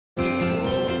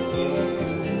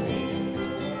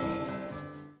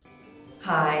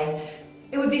Hi.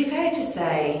 It would be fair to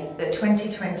say that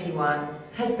 2021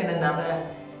 has been another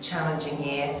challenging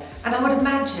year, and I would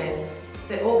imagine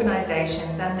that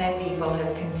organisations and their people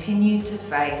have continued to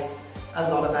face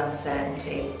a lot of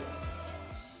uncertainty.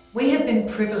 We have been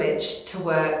privileged to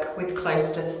work with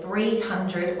close to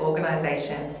 300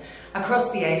 organisations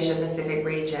across the Asia-Pacific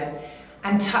region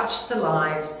and touched the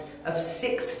lives of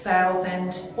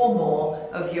 6,000 or more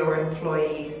of your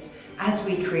employees as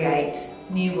we create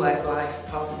new work-life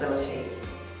possibilities.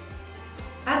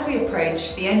 As we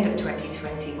approach the end of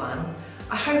 2021,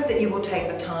 I hope that you will take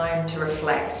the time to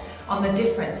reflect on the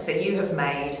difference that you have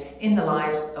made in the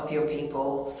lives of your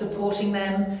people, supporting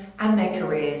them and their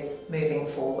careers moving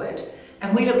forward.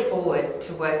 And we look forward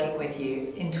to working with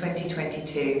you in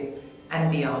 2022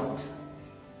 and beyond.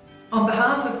 On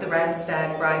behalf of the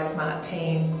Randstad RiseSmart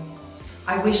team,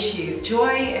 I wish you joy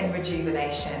and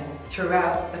rejuvenation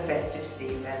throughout the festive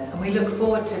season, and we look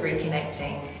forward to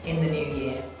reconnecting in the new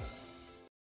year.